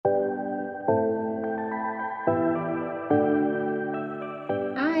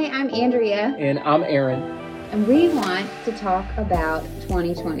Andrea. And I'm Aaron. And we want to talk about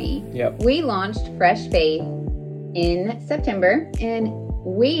 2020. Yep. We launched Fresh Faith in September, and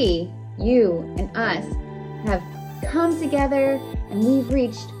we, you and us, have come together and we've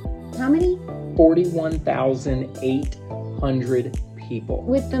reached how many? 41,800 people.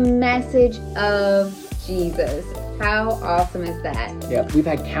 With the message of Jesus. How awesome is that? Yeah, we've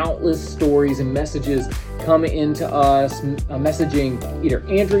had countless stories and messages come into us, messaging either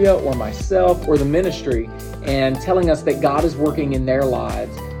Andrea or myself or the ministry, and telling us that God is working in their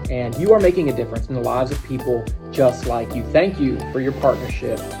lives, and you are making a difference in the lives of people just like you. Thank you for your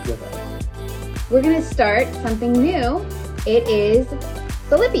partnership with us. We're going to start something new. It is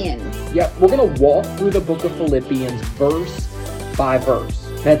Philippians. Yep, we're going to walk through the book of Philippians verse by verse.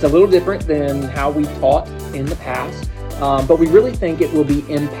 That's a little different than how we taught in the past, but we really think it will be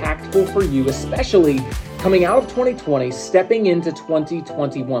impactful for you, especially coming out of 2020, stepping into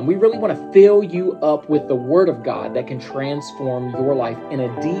 2021. We really want to fill you up with the Word of God that can transform your life in a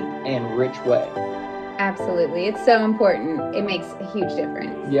deep and rich way. Absolutely. It's so important. It makes a huge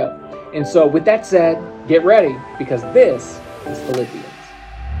difference. Yep. And so with that said, get ready, because this is Philippians.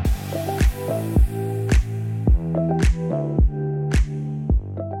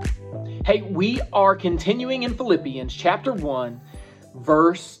 Hey, we are continuing in Philippians chapter 1,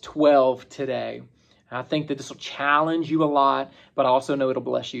 verse 12 today. I think that this will challenge you a lot, but I also know it'll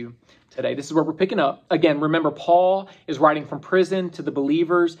bless you today. This is where we're picking up. Again, remember, Paul is writing from prison to the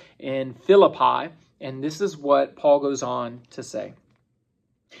believers in Philippi, and this is what Paul goes on to say.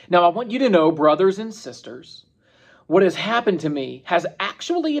 Now, I want you to know, brothers and sisters, what has happened to me has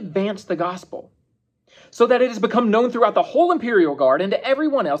actually advanced the gospel, so that it has become known throughout the whole imperial guard and to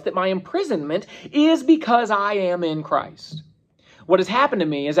everyone else that my imprisonment is because I am in Christ. What has happened to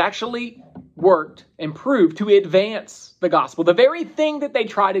me has actually worked and proved to advance the gospel. The very thing that they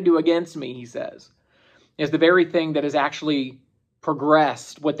try to do against me, he says, is the very thing that has actually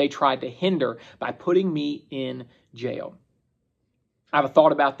progressed what they tried to hinder by putting me in jail. I have a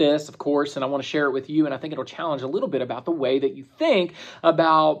thought about this, of course, and I want to share it with you, and I think it'll challenge a little bit about the way that you think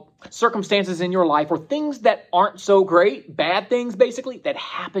about circumstances in your life or things that aren't so great, bad things basically, that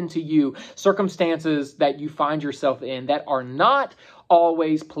happen to you, circumstances that you find yourself in that are not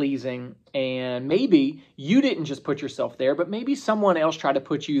always pleasing, and maybe you didn't just put yourself there, but maybe someone else tried to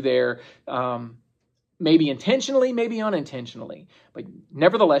put you there, maybe intentionally, maybe unintentionally, but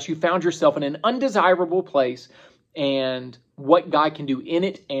nevertheless, you found yourself in an undesirable place, and what God can do in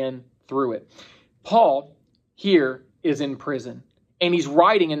it and through it. Paul here is in prison, and he's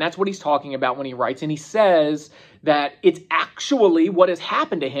writing, and that's what he's talking about when he writes, and he says that it's actually what has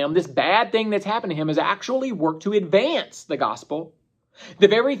happened to him, this bad thing that's happened to him, has actually worked to advance the gospel. The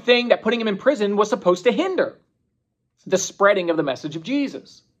very thing that putting him in prison was supposed to hinder, the spreading of the message of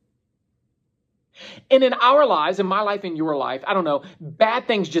Jesus. And in our lives, in my life, in your life, I don't know, bad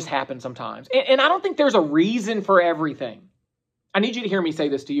things just happen sometimes. And I don't think there's a reason for everything. I need you to hear me say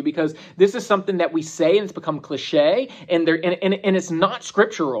this to you, because this is something that we say and it's become cliche, and it's not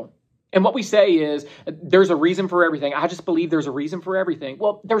scriptural. And what we say is, there's a reason for everything. I just believe there's a reason for everything.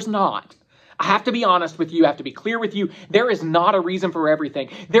 Well, there's not. I have to be honest with you. I have to be clear with you. There is not a reason for everything.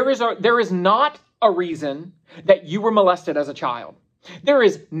 There is not a reason that you were molested as a child. There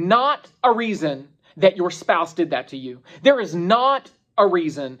is not a reason that your spouse did that to you. There is not a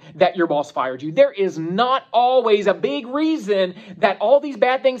reason that your boss fired you. There is not always a big reason that all these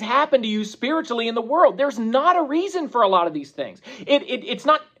bad things happen to you spiritually in the world. There's not a reason for a lot of these things. It's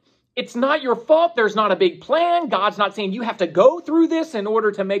not your fault. There's not a big plan. God's not saying you have to go through this in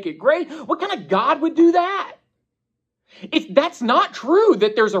order to make it great. What kind of God would do that? That's not true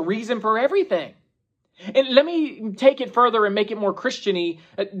that there's a reason for everything. And let me take it further and make it more Christian-y.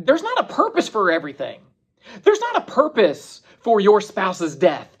 There's not a purpose for everything. There's not a purpose for your spouse's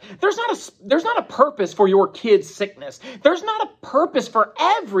death. There's not a purpose for your kid's sickness. There's not a purpose for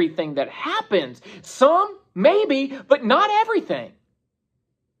everything that happens. Some, maybe, but not everything.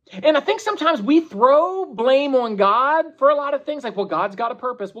 And I think sometimes we throw blame on God for a lot of things. Like, well, God's got a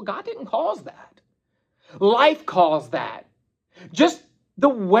purpose. Well, God didn't cause that. Life caused that. Just the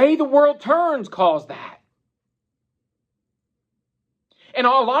way the world turns caused that. And a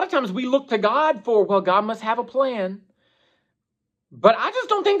lot of times we look to God for, well, God must have a plan. But I just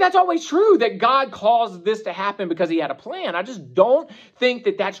don't think that's always true, that God caused this to happen because he had a plan. I just don't think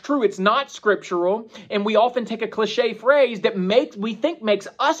that that's true. It's not scriptural. And we often take a cliche phrase that we think makes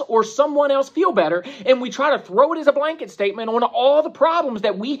us or someone else feel better, and we try to throw it as a blanket statement on all the problems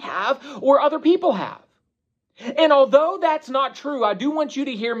that we have or other people have. And although that's not true, I do want you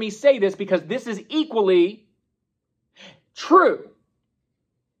to hear me say this, because this is equally true.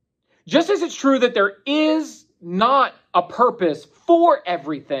 Just as it's true that there is not a purpose for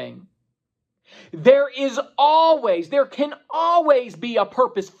everything, there can always be a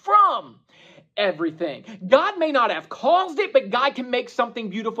purpose from everything. God may not have caused it, but God can make something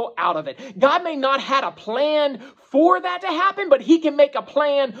beautiful out of it. God may not have had a plan for that to happen, but he can make a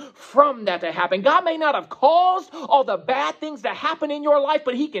plan from that to happen. God may not have caused all the bad things to happen in your life,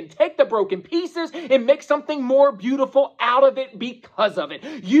 but he can take the broken pieces and make something more beautiful out of it because of it.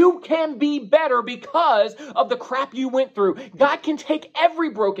 You can be better because of the crap you went through. God can take every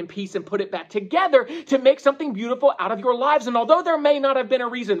broken piece and put it back together to make something beautiful out of your lives. And although there may not have been a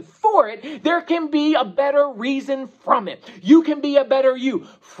reason for it, there can be a better reason from it. You can be a better you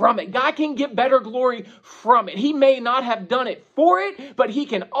from it. God can get better glory from it. He may not have done it for it, but he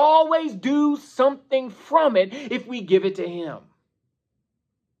can always do something from it if we give it to him.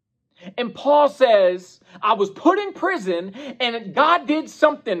 And Paul says, I was put in prison and God did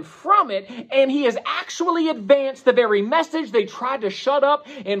something from it, and he has actually advanced the very message they tried to shut up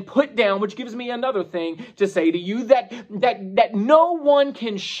and put down, which gives me another thing to say to you, that no one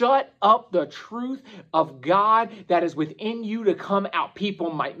can shut up the truth of God that is within you to come out. People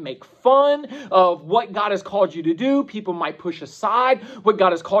might make fun of what God has called you to do. People might push aside what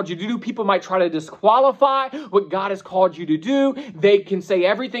God has called you to do. People might try to disqualify what God has called you to do. They can say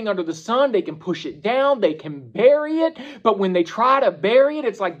everything under the sun. They can push it down. They can bury it. But when they try to bury it,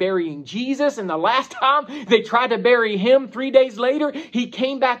 it's like burying Jesus. And the last time they tried to bury him, 3 days later, he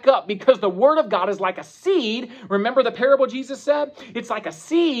came back up, because the word of God is like a seed. Remember the parable Jesus said? It's like a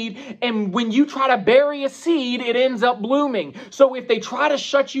seed. And when you try to bury a seed, it ends up blooming. So if they try to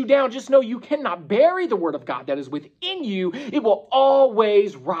shut you down, just know you cannot bury the word of God that is within you. It will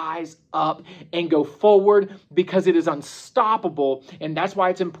always rise up and go forward because it is unstoppable. And that's why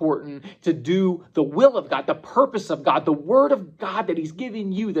it's important to do the will of God, the purpose of God, the word of God that he's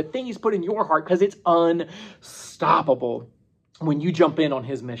given you, the thing he's put in your heart, because it's unstoppable when you jump in on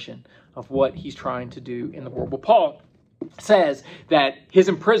his mission of what he's trying to do in the world. Well, Paul says that his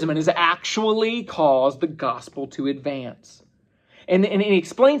imprisonment has actually caused the gospel to advance. And he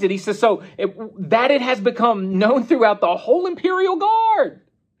explains it. He says, that it has become known throughout the whole imperial guard.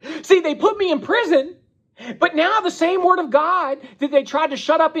 See, they put me in prison, but now the same word of God that they tried to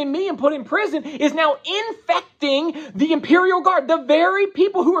shut up in me and put in prison is now infecting the imperial guard. The very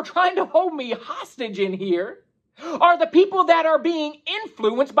people who are trying to hold me hostage in here are the people that are being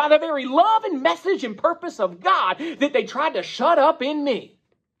influenced by the very love and message and purpose of God that they tried to shut up in me.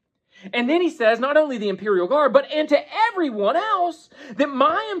 And then he says, not only the imperial guard, and to everyone else, that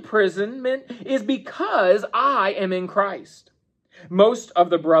my imprisonment is because I am in Christ. Most of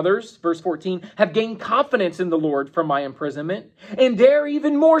the brothers, verse 14, have gained confidence in the Lord from my imprisonment, and dare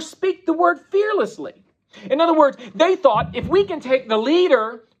even more speak the word fearlessly. In other words, they thought, if we can take the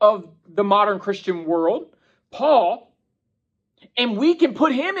leader of the modern Christian world, Paul, and we can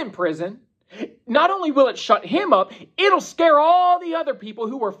put him in prison, not only will it shut him up, it'll scare all the other people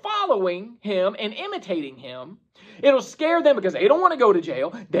who are following him and imitating him. It'll scare them because they don't want to go to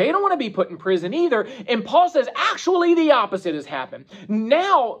jail. They don't want to be put in prison either. And Paul says, actually, the opposite has happened.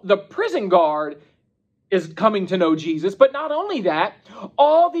 Now, the prison guard is coming to know Jesus. But not only that,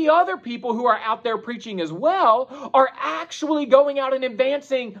 all the other people who are out there preaching as well are actually going out and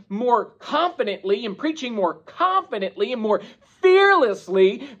advancing more confidently and preaching more confidently and more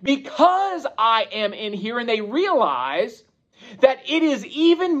fearlessly because I am in here. And they realize that it is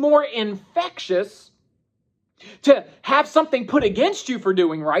even more infectious to have something put against you for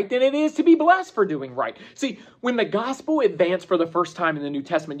doing right than it is to be blessed for doing right. See, when the gospel advanced for the first time in the New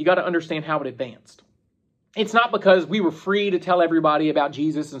Testament, you got to understand how it advanced. It's not because we were free to tell everybody about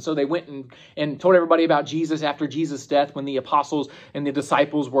Jesus, and so they went and told everybody about Jesus after Jesus' death when the apostles and the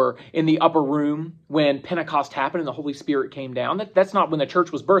disciples were in the upper room when Pentecost happened and the Holy Spirit came down. That's not when the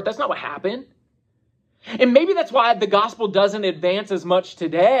church was birthed. That's not what happened. And maybe that's why the gospel doesn't advance as much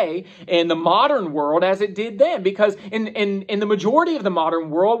today in the modern world as it did then, because in the majority of the modern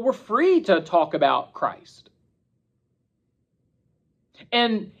world, we're free to talk about Christ.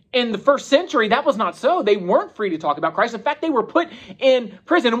 And in the first century, that was not so. They weren't free to talk about Christ. In fact, they were put in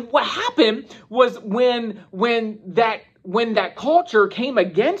prison. And what happened was when that culture came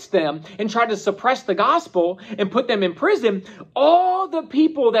against them and tried to suppress the gospel and put them in prison, all the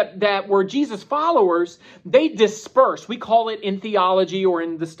people that were Jesus followers, they dispersed. We call it in theology or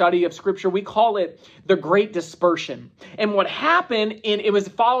in the study of Scripture, we call it the Great Dispersion. And what happened, it was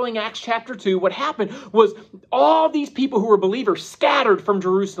following Acts chapter 2, what happened was all these people who were believers scattered from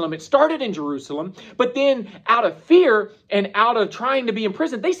Jerusalem. It started in Jerusalem, but then out of fear and out of trying to be in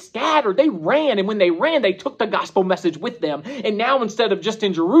prison, they scattered, they ran. And when they ran, they took the gospel message with with them. And now instead of just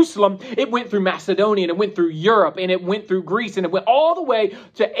in Jerusalem, it went through Macedonia, and it went through Europe, and it went through Greece, and it went all the way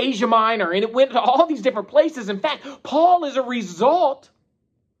to Asia Minor, and it went to all these different places. In fact, Paul is a result,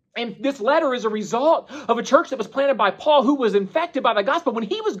 and this letter is a result of a church that was planted by Paul, who was infected by the gospel when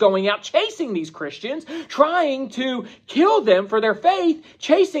he was going out chasing these Christians, trying to kill them for their faith,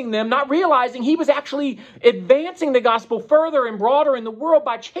 chasing them, not realizing he was actually advancing the gospel further and broader in the world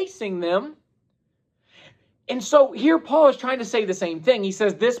by chasing them. And so here Paul is trying to say the same thing. He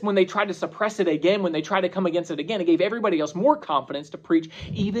says this: when they tried to suppress it again, when they tried to come against it again, it gave everybody else more confidence to preach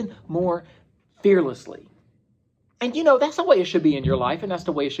even more fearlessly. And that's the way it should be in your life, and that's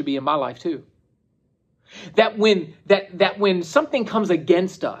the way it should be in my life too. That when something comes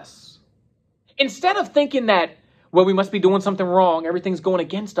against us, instead of thinking that, well, we must be doing something wrong, everything's going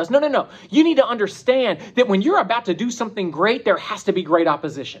against us. No. You need to understand that when you're about to do something great, there has to be great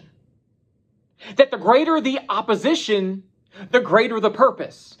opposition. That the greater the opposition, the greater the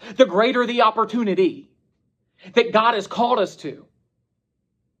purpose, the greater the opportunity that God has called us to.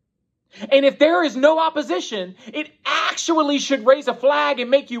 And if there is no opposition, it actually should raise a flag and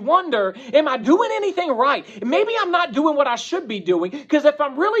make you wonder, am I doing anything right? Maybe I'm not doing what I should be doing, because if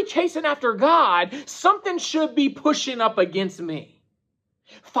I'm really chasing after God, something should be pushing up against me,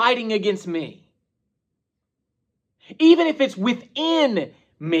 fighting against me. Even if it's within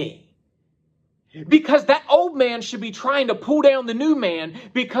me. Because that old man should be trying to pull down the new man,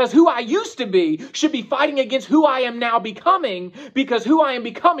 because who I used to be should be fighting against who I am now becoming, because who I am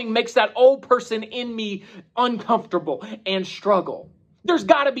becoming makes that old person in me uncomfortable and struggle. There's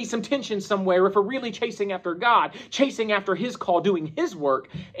got to be some tension somewhere if we're really chasing after God, chasing after his call, doing his work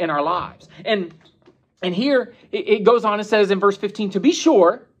in our lives. And here it goes on and says in verse 15, to be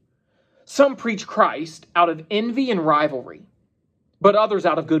sure, some preach Christ out of envy and rivalry, but others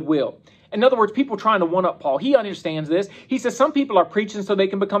out of goodwill. In other words, people trying to one-up Paul. He understands this. He says some people are preaching so they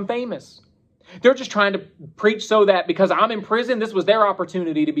can become famous. They're just trying to preach so that because I'm in prison, this was their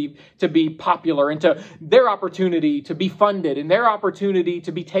opportunity to be popular, and to their opportunity to be funded, and their opportunity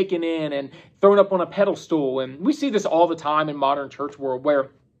to be taken in and thrown up on a pedestal. And we see this all the time in modern church world,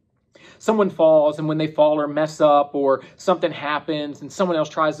 where someone falls, and when they fall or mess up or something happens and someone else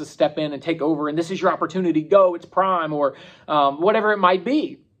tries to step in and take over, and this is your opportunity, go, it's prime, or whatever it might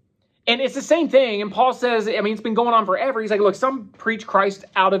be. And it's the same thing. And Paul says, it's been going on forever. He's like, look, some preach Christ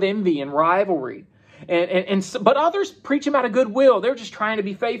out of envy and rivalry, but others preach him out of goodwill. They're just trying to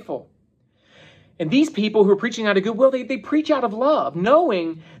be faithful. And these people who are preaching out of goodwill, they preach out of love,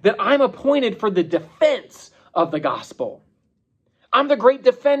 knowing that I'm appointed for the defense of the gospel. I'm the great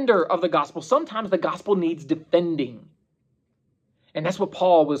defender of the gospel. Sometimes the gospel needs defending. And that's what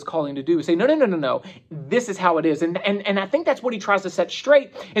Paul was calling to do. Say, no. This is how it is. And I think that's what he tries to set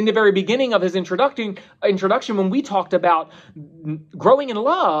straight in the very beginning of his introduction when we talked about growing in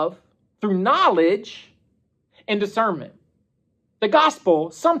love through knowledge and discernment. The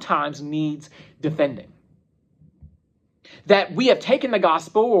gospel sometimes needs defending. That we have taken the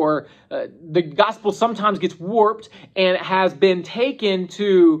gospel, or the gospel sometimes gets warped and has been taken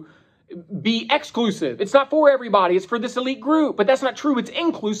to be exclusive. It's not for everybody. It's for this elite group. But that's not true. It's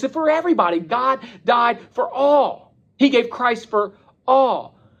inclusive for everybody. God died for all. He gave Christ for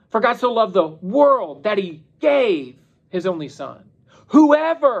all. For God so loved the world that he gave his only son.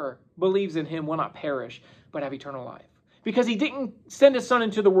 Whoever believes in him will not perish, but have eternal life. Because he didn't send his son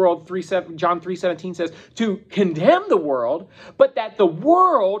into the world, John 3:17 says, to condemn the world, but that the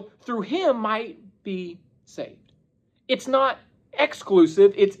world through him might be saved. It's not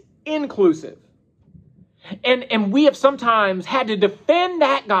exclusive. It's inclusive. And we have sometimes had to defend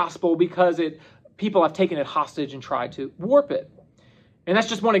that gospel because people have taken it hostage and tried to warp it. And that's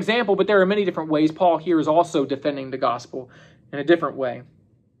just one example, but there are many different ways. Paul here is also defending the gospel in a different way.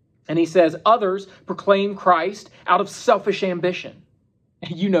 And he says, others proclaim Christ out of selfish ambition.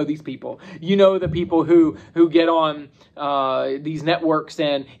 You know these people. You know the people who get on these networks,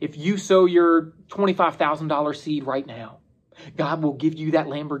 and if you sow your $25,000 seed right now, God will give you that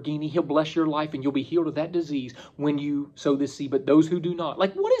Lamborghini. He'll bless your life and you'll be healed of that disease when you sow this seed. But those who do not,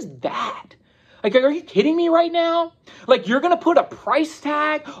 like, what is that? Like, are you kidding me right now? Like, you're going to put a price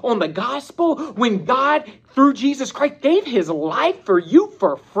tag on the gospel when God, through Jesus Christ, gave his life for you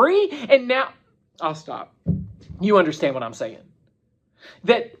for free? And now, I'll stop. You understand what I'm saying.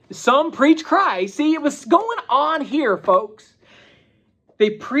 That some preach Christ. See, it was going on here, folks. They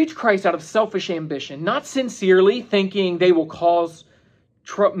preach Christ out of selfish ambition, not sincerely, thinking they will cause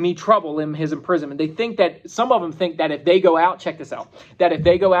me trouble in his imprisonment. They think that, some of them think that if they go out, check this out, that if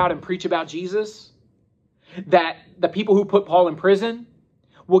they go out and preach about Jesus, that the people who put Paul in prison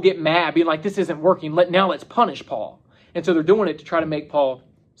will get mad, be like, this isn't working. Now let's punish Paul. And so they're doing it to try to make Paul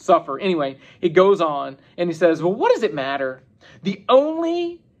suffer. Anyway, he goes on and he says, well, what does it matter? The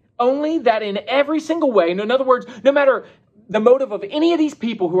only that in every single way, in other words, no matter the motive of any of these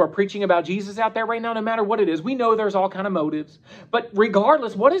people who are preaching about Jesus out there right now, no matter what it is, we know there's all kind of motives. But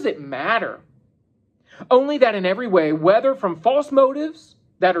regardless, what does it matter? Only that in every way, whether from false motives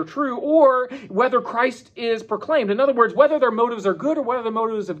that are true or whether Christ is proclaimed. In other words, whether their motives are good or whether their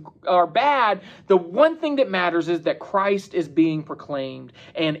motives are bad, the one thing that matters is that Christ is being proclaimed.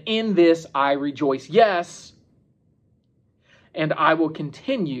 And in this I rejoice. Yes, and I will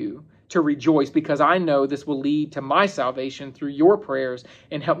continue to rejoice because I know this will lead to my salvation through your prayers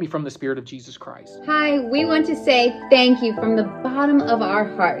and help me from the Spirit of Jesus Christ. Hi, we want to say thank you from the bottom of our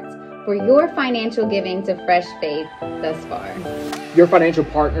hearts for your financial giving to Fresh Faith thus far. Your financial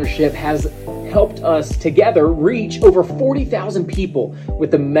partnership has helped us together reach over 40,000 people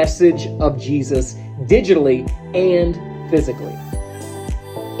with the message of Jesus digitally and physically.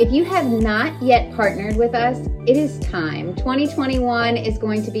 If you have not yet partnered with us, it is time. 2021 is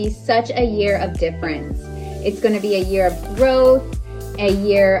going to be such a year of difference. It's going to be a year of growth, a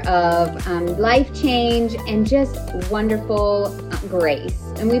year of life change, and just wonderful grace.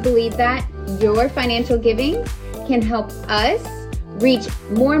 And we believe that your financial giving can help us reach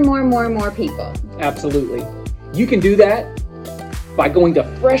more and more people. Absolutely. You can do that by going to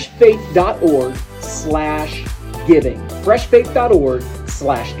freshfaith.org/giving.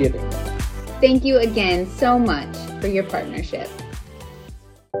 freshfaith.org/giving. Thank you again so much for your partnership.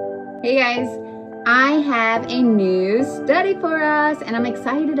 Hey guys, I have a new study for us and I'm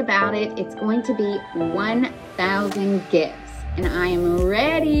excited about it. It's going to be 1,000 gifts and I am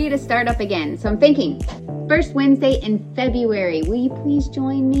ready to start up again. So I'm thinking first Wednesday in February. Will you please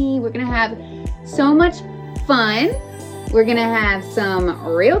join me? We're going to have so much fun. We're going to have some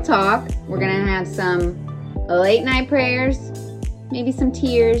real talk. We're going to have some late night prayers, maybe some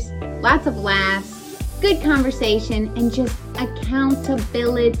tears, lots of laughs, good conversation, and just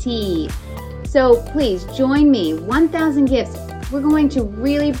accountability. So please join me, 1,000 gifts. We're going to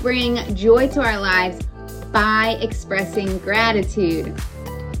really bring joy to our lives by expressing gratitude.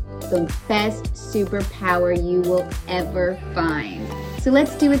 The best superpower you will ever find. So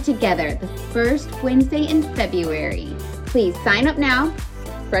let's do it together, the first Wednesday in February. Please sign up now,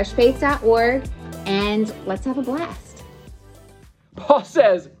 freshfaith.org, and let's have a blast. Paul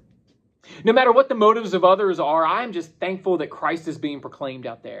says, no matter what the motives of others are, I'm just thankful that Christ is being proclaimed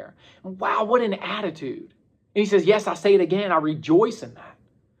out there. Wow, what an attitude. And he says, yes, I say it again, I rejoice in that.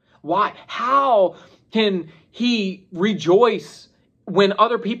 Why? How can he rejoice when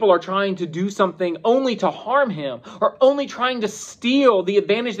other people are trying to do something only to harm him or only trying to steal the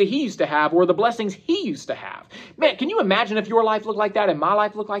advantage that he used to have or the blessings he used to have? Man, can you imagine if your life looked like that and my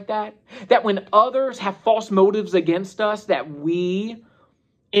life looked like that? That when others have false motives against us, that we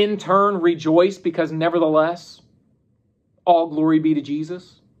in turn rejoice because nevertheless, all glory be to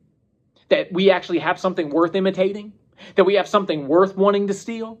Jesus. That we actually have something worth imitating. That we have something worth wanting to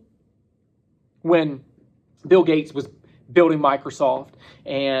steal. When Bill Gates was building Microsoft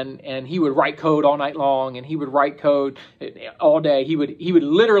and he would write code all night long and he would write code all day. He would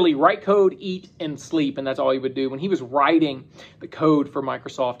literally write code, eat, and sleep, and that's all he would do. When he was writing the code for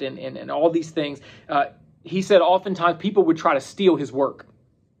Microsoft and all these things, he said oftentimes people would try to steal his work.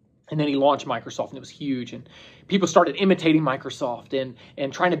 And then he launched Microsoft and it was huge. And people started imitating Microsoft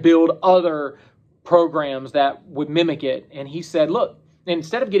and trying to build other programs that would mimic it. And he said, look,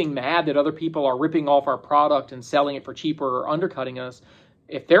 instead of getting mad that other people are ripping off our product and selling it for cheaper or undercutting us,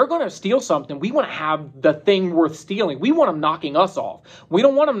 if they're going to steal something, we want to have the thing worth stealing. We want them knocking us off. We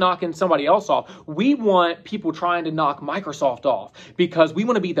don't want them knocking somebody else off. We want people trying to knock Microsoft off because we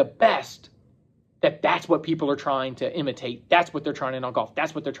want to be the best. That's what people are trying to imitate. That's what they're trying to knock off.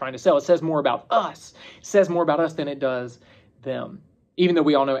 That's what they're trying to sell. It says more about us. It says more about us than it does them. Even though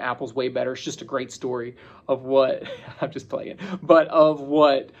we all know Apple's way better. It's just a great story of what, I'm just playing, but of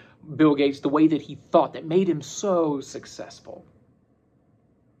what Bill Gates, the way that he thought that made him so successful.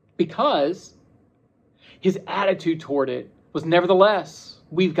 Because his attitude toward it was, nevertheless,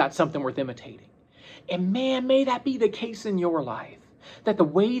 we've got something worth imitating. And man, may that be the case in your life. That the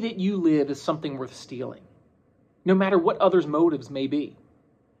way that you live is something worth stealing. No matter what others' motives may be.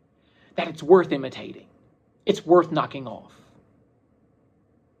 That it's worth imitating. It's worth knocking off.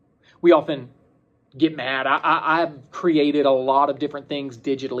 We often get mad. I've created a lot of different things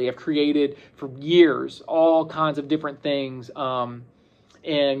digitally. I've created for years all kinds of different things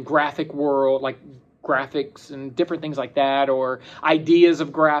in graphic world, like graphics and different things like that, or ideas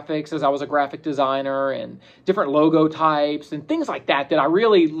of graphics as I was a graphic designer, and different logo types and things like that I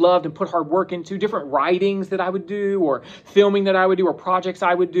really loved and put hard work into, different writings that I would do, or filming that I would do, or projects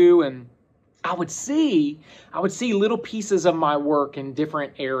I would do. And I would see little pieces of my work in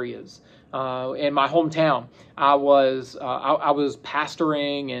different areas. In my hometown, I was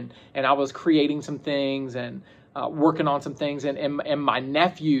pastoring and I was creating some things and working on some things, and my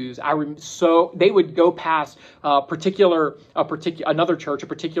nephews, they would go past another church, a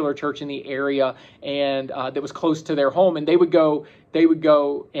particular church in the area, and that was close to their home, and they would go,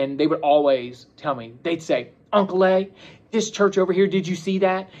 and they would always tell me, they'd say, "Uncle A, this church over here, did you see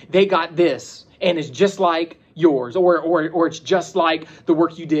that? They got this, and it's just like yours, or it's just like the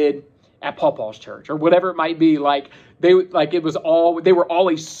work you did at Paul's church," or whatever it might be. They were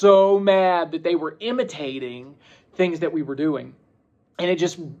always so mad that they were imitating things that we were doing. And it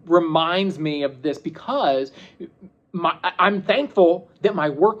just reminds me of this, because I'm thankful that my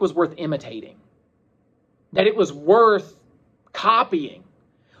work was worth imitating, that it was worth copying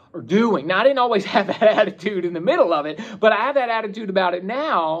or doing. Now, I didn't always have that attitude in the middle of it, but I have that attitude about it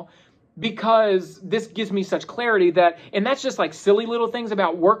now, because this gives me such clarity and that's just like silly little things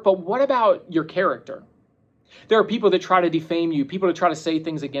about work, but what about your character? There are people that try to defame you, people that try to say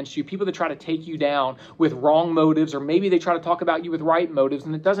things against you, people that try to take you down with wrong motives, or maybe they try to talk about you with right motives,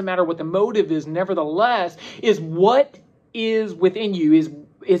 and it doesn't matter what the motive is, nevertheless, is what is within you.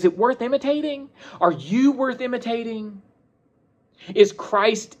 Is it worth imitating? Are you worth imitating? Is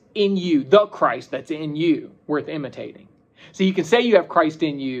Christ in you, the Christ that's in you, worth imitating? So you can say you have Christ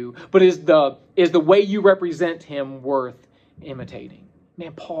in you, but is the way you represent him worth imitating?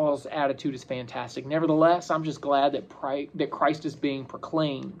 Man, Paul's attitude is fantastic. Nevertheless, I'm just glad that Christ is being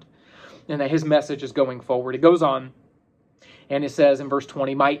proclaimed and that his message is going forward. It goes on and it says in verse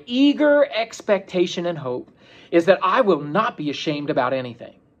 20, "My eager expectation and hope is that I will not be ashamed about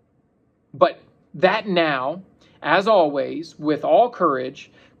anything, but that now, as always, with all courage,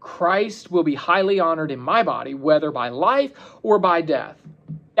 Christ will be highly honored in my body, whether by life or by death."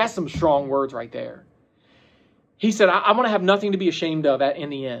 That's some strong words right there. He said, I want to have nothing to be ashamed of in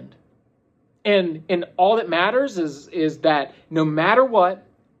the end. And all that matters is that no matter what,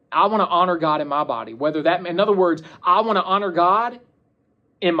 I want to honor God in my body. In other words, I want to honor God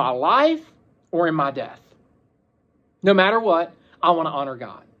in my life or in my death. No matter what, I want to honor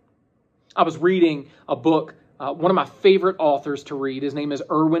God. I was reading a book, one of my favorite authors to read. His name is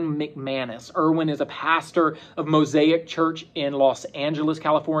Erwin McManus. Erwin is a pastor of Mosaic Church in Los Angeles,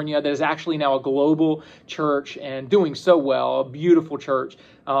 California, that is actually now a global church and doing so well, a beautiful church,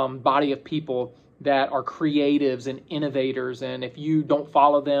 body of people that are creatives and innovators. And if you don't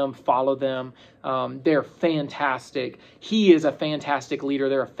follow them, follow them. They're fantastic. He is a fantastic leader.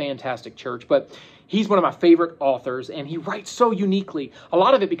 They're a fantastic church. But he's one of my favorite authors, and he writes so uniquely. A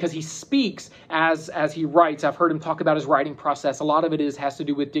lot of it because he speaks as he writes. I've heard him talk about his writing process. A lot of it has to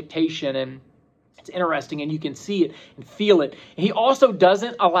do with dictation, and it's interesting, and you can see it and feel it. And he also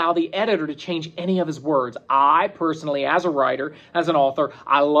doesn't allow the editor to change any of his words. I personally, as a writer, as an author,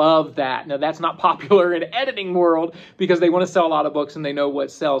 I love that. Now, that's not popular in the editing world because they want to sell a lot of books and they know what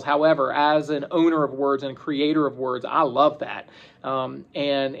sells. However, as an owner of words and creator of words, I love that. And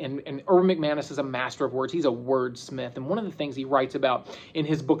Erwin McManus is a master of words. He's a wordsmith. And one of the things he writes about in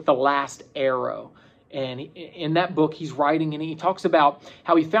his book, The Last Arrow, and in that book, he's writing and he talks about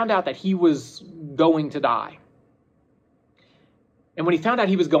how he found out that he was going to die. And when he found out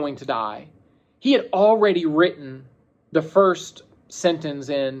he was going to die, he had already written the first sentence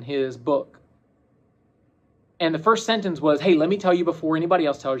in his book. And the first sentence was, "Hey, let me tell you before anybody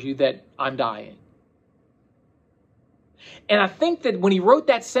else tells you that I'm dying." And I think that when he wrote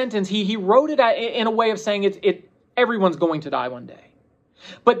that sentence, he wrote it in a way of saying everyone's going to die one day.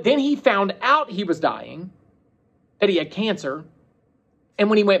 But then he found out he was dying, that he had cancer.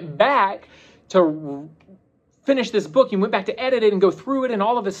 And when he went back to finish this book, he went back to edit it and go through it and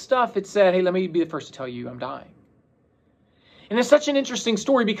all of his stuff, it said, "Hey, let me be the first to tell you I'm dying." And it's such an interesting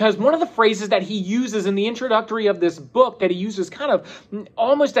story because one of the phrases that he uses in the introductory of this book that he uses kind of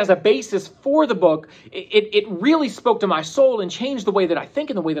almost as a basis for the book, it really spoke to my soul and changed the way that I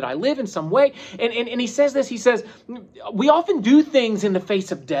think and the way that I live in some way. And he says this, he says, we often do things in the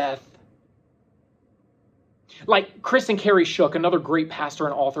face of death. Like Chris and Carrie Shook, another great pastor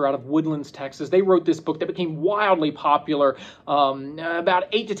and author out of Woodlands, Texas. They wrote this book that became wildly popular about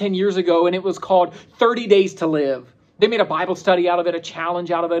 8 to 10 years ago, and it was called 30 Days to Live. They made a Bible study out of it, a challenge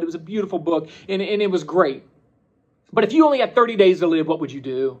out of it. It was a beautiful book, and it was great. But if you only had 30 days to live, what would you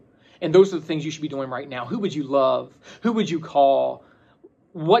do? And those are the things you should be doing right now. Who would you love? Who would you call?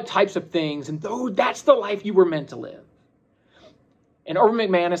 what types of things, and that's the life you were meant to live. And Irvin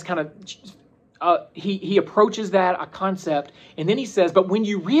McManus kind of, he approaches that, a concept, and then he says, but when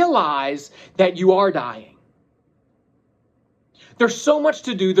you realize that you are dying, there's so much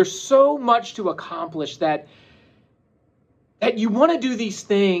to do, there's so much to accomplish that you want to do these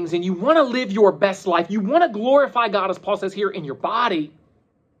things and you want to live your best life. You want to glorify God, as Paul says here, in your body.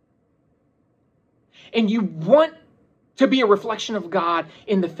 And you want to be a reflection of God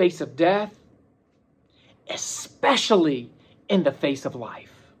in the face of death, especially in the face of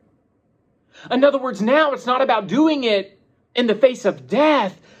life. In other words, now it's not about doing it in the face of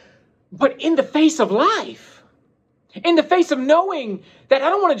death, but in the face of life. In the face of knowing that I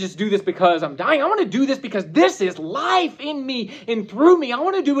don't want to just do this because I'm dying. I want to do this because this is life in me and through me. I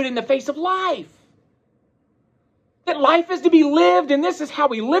want to do it in the face of life. That life is to be lived, and this is how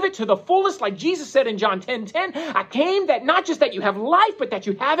we live it to the fullest. Like Jesus said in John 10:10, I came that not just that you have life, but that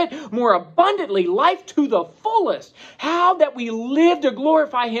you have it more abundantly, life to the fullest. How that we live to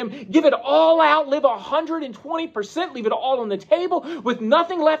glorify Him, give it all out, live 120%, leave it all on the table with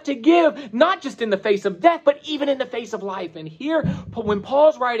nothing left to give, not just in the face of death, but even in the face of life. And here, when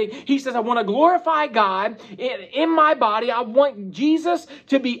Paul's writing, he says, I want to glorify God in my body. I want Jesus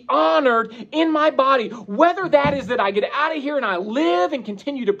to be honored in my body, whether that is that I get out of here and I live and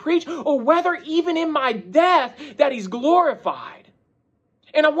continue to preach, or whether even in my death that He's glorified.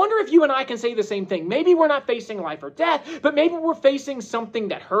 And I wonder if you and I can say the same thing. Maybe we're not facing life or death, but maybe we're facing something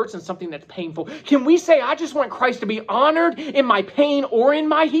that hurts and something that's painful. Can we say, I just want Christ to be honored in my pain or in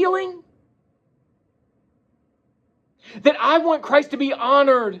my healing? That I want Christ to be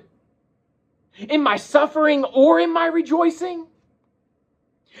honored in my suffering or in my rejoicing?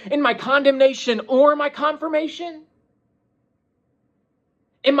 In my condemnation or my confirmation?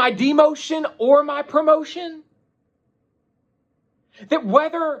 In my demotion or my promotion? That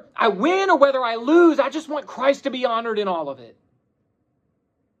whether I win or whether I lose, I just want Christ to be honored in all of it.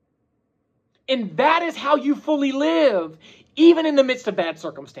 And that is how you fully live, even in the midst of bad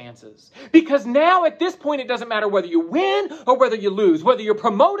circumstances. Because now at this point, it doesn't matter whether you win or whether you lose, whether you're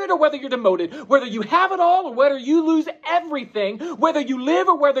promoted or whether you're demoted, whether you have it all or whether you lose everything, whether you live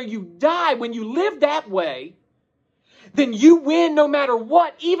or whether you die. When you live that way, then you win no matter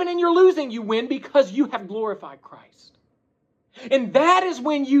what. Even in your losing, you win because you have glorified Christ. And that is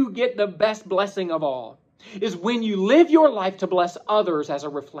when you get the best blessing of all, is when you live your life to bless others as a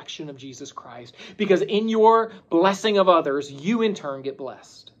reflection of Jesus Christ. Because in your blessing of others, you in turn get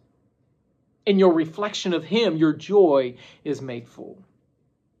blessed. In your reflection of Him, your joy is made full.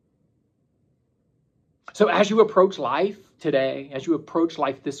 So as you approach life today, as you approach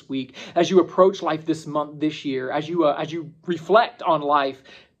life this week, as you approach life this month, this year, as you reflect on life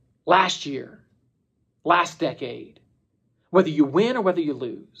last year, last decade, whether you win or whether you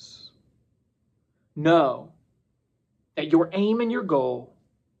lose, know that your aim and your goal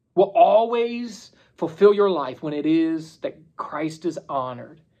will always fulfill your life when it is that Christ is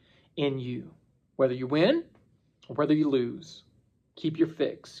honored in you. Whether you win or whether you lose, keep your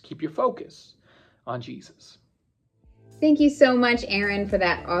focus on Jesus. Thank you so much, Aaron, for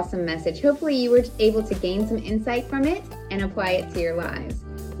that awesome message. Hopefully you were able to gain some insight from it and apply it to your lives.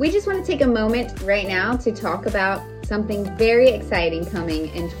 We just want to take a moment right now to talk about something very exciting coming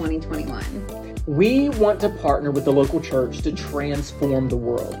in 2021. We want to partner with the local church to transform the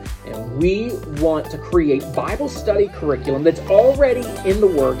world. And we want to create Bible study curriculum that's already in the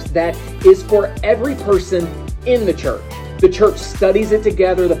works that is for every person in the church. The church studies it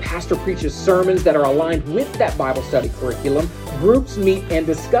together. The pastor preaches sermons that are aligned with that Bible study curriculum. Groups meet and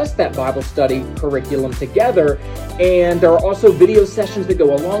discuss that Bible study curriculum together. And there are also video sessions that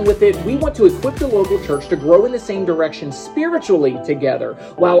go along with it. We want to equip the local church to grow in the same direction spiritually together,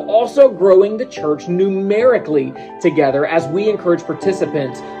 while also growing the church numerically together as we encourage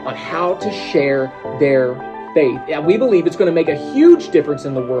participants on how to share their faith. And we believe it's going to make a huge difference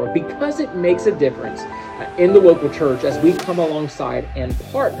in the world because it makes a difference in the local church as we come alongside and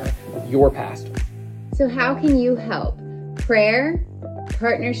partner with your pastor. So how can you help? Prayer,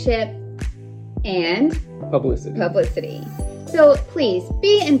 partnership, and publicity. So please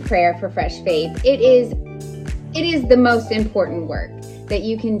be in prayer for Fresh Faith. It is the most important work that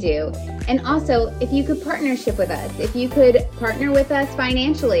you can do. And also, if you could partnership with us, if you could partner with us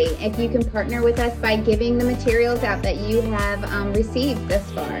financially, if you can partner with us by giving the materials out that you have received thus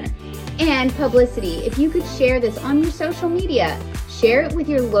far. And publicity, if you could share this on your social media, share it with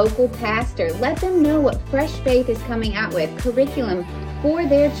your local pastor. Let them know what Fresh Faith is coming out with, curriculum for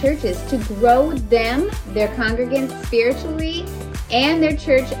their churches to grow them, their congregants spiritually, and their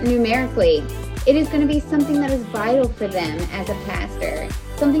church numerically. It is going to be something that is vital for them as a pastor,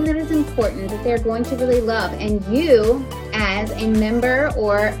 something that is important that they're going to really love. And you, as a member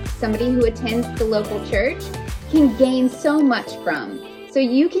or somebody who attends the local church, can gain so much from. So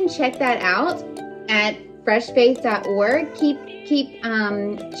you can check that out at freshfaith.org. Keep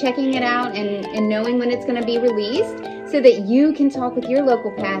checking it out and knowing when it's going to be released so that you can talk with your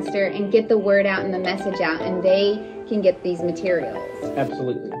local pastor and get the word out and the message out, and they can get these materials.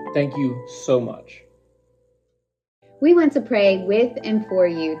 Absolutely. Thank you so much. We want to pray with and for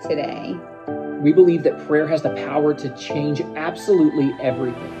you today. We believe that prayer has the power to change absolutely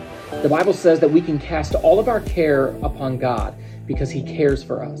everything. The Bible says that we can cast all of our care upon God because He cares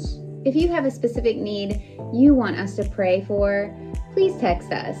for us. If you have a specific need you want us to pray for, please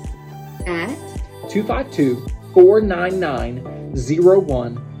text us at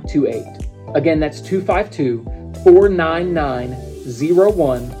 252-499-0128. Again, that's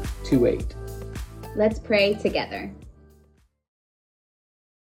 252-499-0128. Let's pray together.